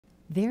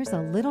There's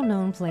a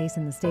little-known place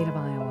in the state of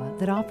Iowa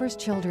that offers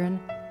children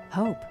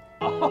hope.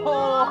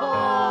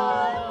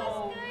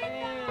 Oh,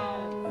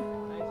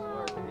 man. Nice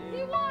work,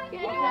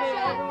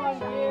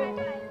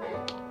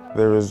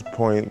 There was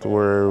points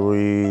where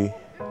we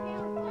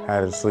had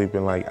to sleep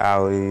in like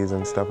alleys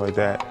and stuff like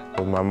that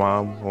with my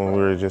mom when we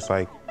were just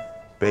like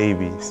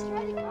babies.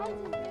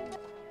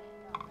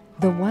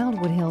 The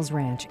Wildwood Hills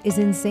Ranch is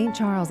in St.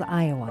 Charles,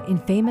 Iowa, in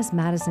famous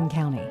Madison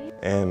County.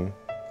 And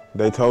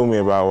they told me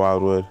about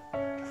Wildwood.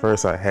 At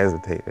first I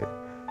hesitated.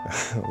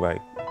 Like,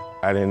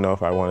 I didn't know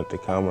if I wanted to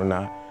come or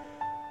not.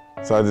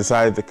 So I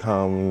decided to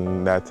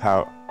come. That's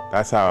how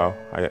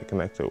I got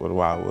connected with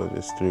Wildwood,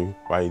 is through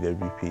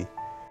YWP.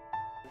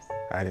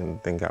 I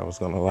didn't think I was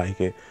gonna like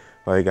it.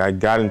 Like, I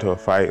got into a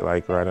fight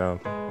like right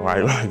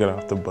when I got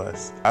off the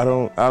bus. I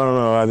don't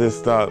know. I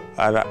just thought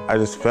I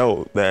just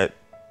felt that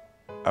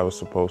I was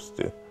supposed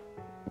to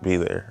be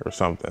there or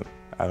something.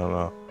 I don't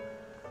know.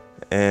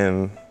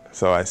 And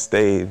so I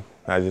stayed.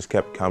 I just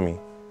kept coming.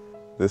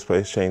 This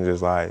place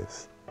changes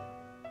lives.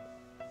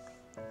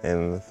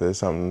 And if there's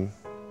something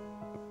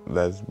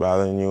that's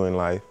bothering you in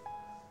life,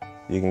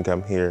 you can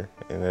come here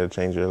and it'll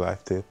change your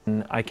life too.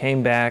 I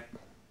came back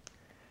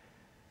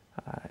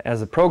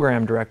as a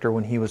program director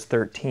when he was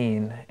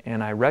 13,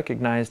 and I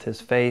recognized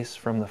his face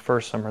from the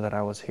first summer that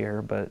I was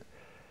here, but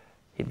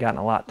he'd gotten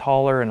a lot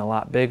taller and a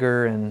lot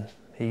bigger, and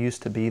he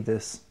used to be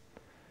this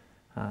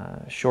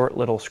short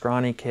little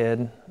scrawny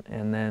kid,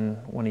 and then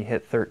when he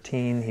hit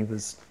 13 he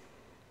was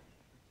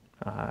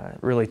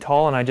really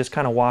tall, and I just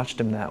kind of watched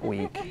him that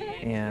week,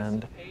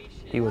 and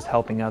he was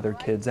helping other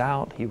kids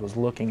out. He was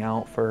looking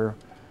out for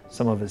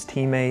some of his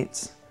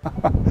teammates.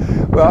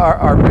 Well,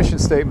 our mission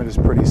statement is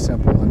pretty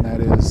simple, and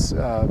that is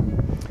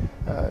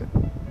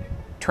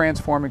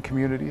transforming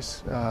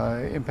communities,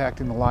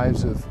 impacting the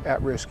lives of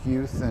at-risk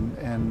youth,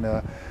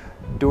 and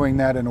doing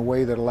that in a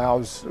way that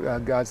allows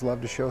God's love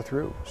to show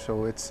through.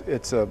 So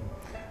it's a,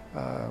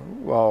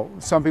 well,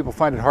 some people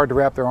find it hard to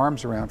wrap their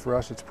arms around. For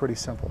us, it's pretty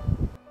simple.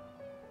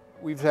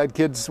 We've had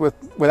kids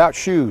without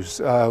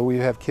shoes. We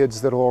have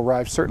kids that will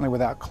arrive certainly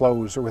without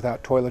clothes or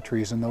without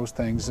toiletries and those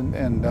things.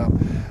 And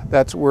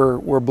that's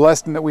we're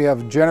blessed in that we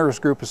have a generous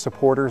group of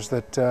supporters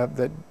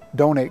that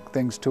donate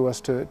things to us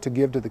to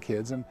give to the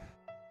kids. And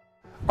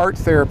art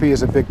therapy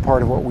is a big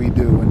part of what we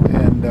do,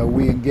 and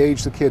we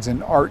engage the kids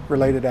in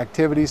art-related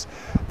activities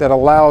that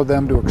allow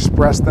them to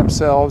express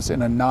themselves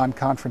in a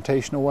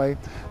non-confrontational way,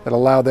 that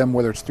allow them,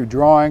 whether it's through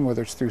drawing,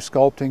 whether it's through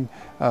sculpting,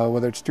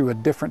 whether it's through a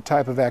different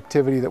type of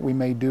activity that we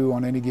may do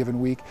on any given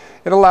week,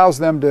 it allows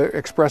them to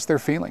express their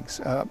feelings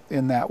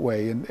in that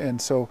way.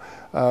 And so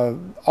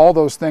all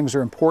those things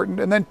are important.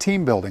 And then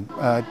team building.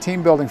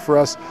 Team building for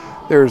us,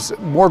 there's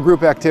more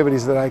group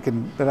activities that I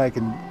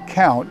can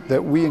count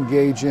that we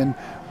engage in,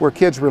 where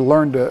kids will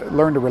learn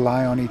to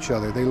rely on each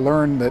other. They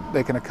learn that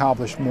they can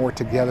accomplish more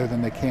together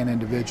than they can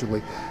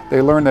individually.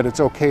 They learn that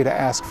it's okay to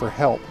ask for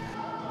help.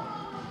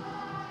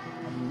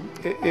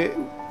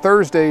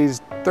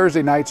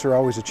 Thursday nights are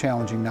always a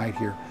challenging night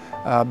here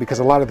because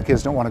a lot of the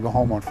kids don't want to go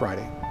home on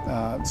Friday.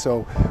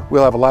 So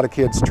we'll have a lot of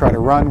kids try to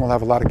run, we'll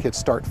have a lot of kids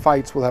start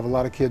fights, we'll have a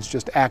lot of kids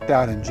just act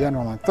out in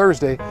general on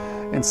Thursday,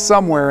 and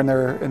somewhere in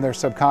their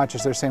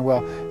subconscious they're saying,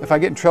 well, if I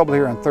get in trouble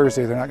here on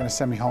Thursday, they're not going to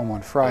send me home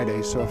on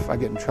Friday, so if I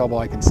get in trouble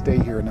I can stay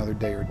here another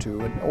day or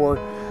two. Or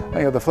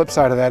the flip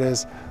side of that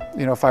is,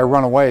 if I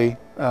run away,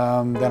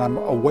 then I'm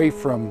away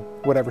from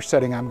whatever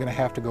setting I'm going to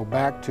have to go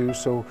back to,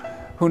 so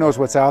who knows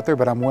what's out there,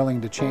 but I'm willing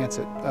to chance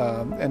it.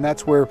 And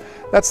that's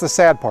the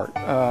sad part.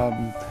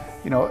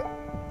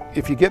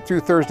 If you get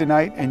through Thursday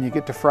night and you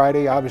get to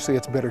Friday, obviously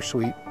it's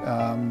bittersweet.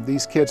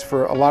 These kids,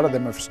 for a lot of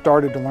them, have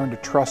started to learn to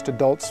trust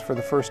adults for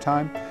the first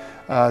time.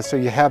 So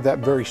you have that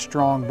very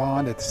strong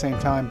bond. At the same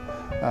time,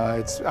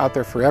 it's out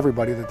there for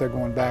everybody that they're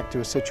going back to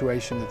a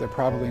situation that they're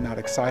probably not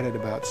excited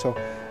about. So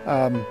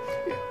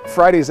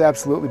Friday is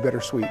absolutely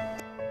bittersweet.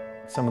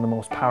 Some of the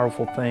most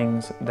powerful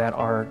things that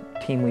our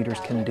team leaders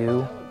can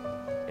do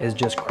is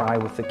just cry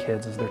with the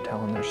kids as they're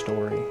telling their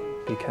story,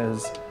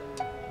 because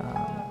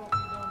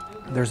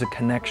there's a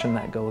connection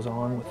that goes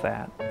on with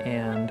that.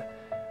 And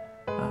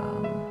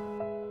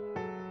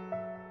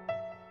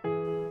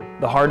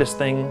the hardest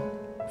thing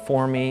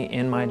for me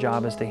in my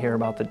job is to hear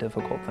about the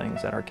difficult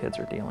things that our kids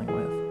are dealing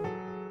with.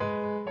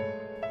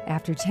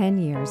 After 10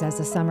 years as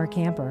a summer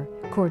camper,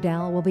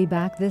 Cordell will be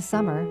back this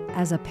summer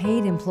as a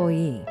paid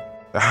employee.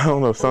 I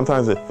don't know,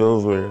 sometimes it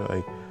feels weird.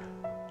 Like,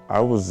 I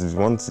was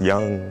once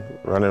young,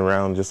 running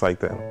around just like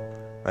them.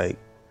 Like,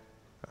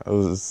 I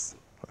was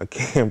a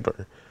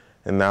camper,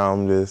 and now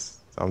I'm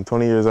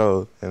 20 years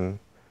old and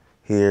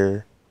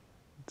here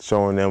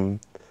showing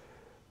them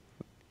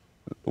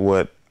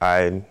what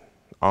I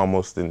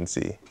almost didn't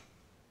see.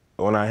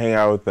 When I hang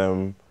out with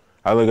them,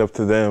 I look up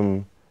to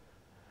them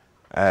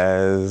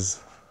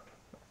as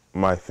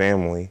my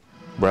family,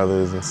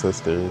 brothers and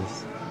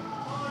sisters.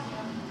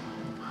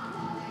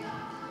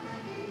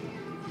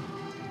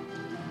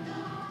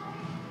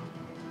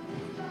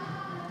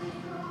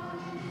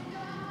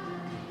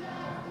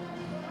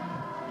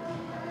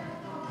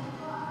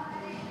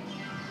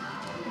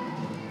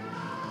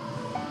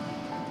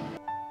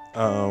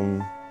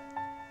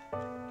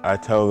 I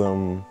tell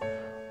them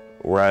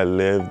where I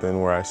lived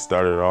and where I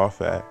started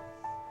off at.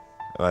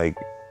 Like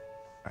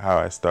how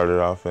I started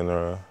off in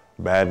a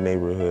bad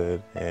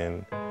neighborhood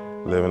and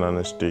living on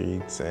the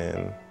streets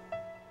and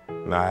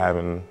not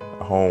having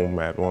a home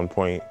at one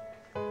point,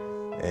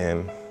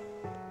 and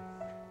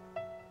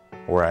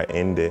where I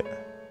ended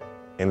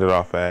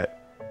off at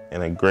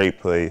in a great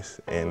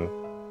place and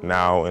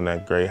now in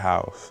a great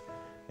house,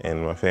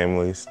 and my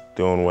family's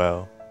doing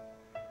well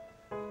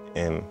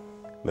and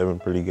living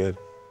pretty good.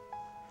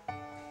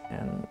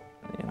 And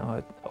you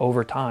know,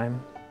 over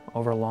time,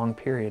 over a long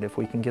period, if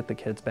we can get the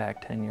kids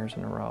back 10 years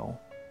in a row,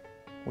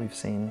 we've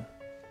seen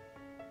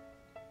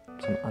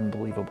some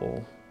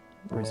unbelievable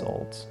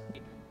results.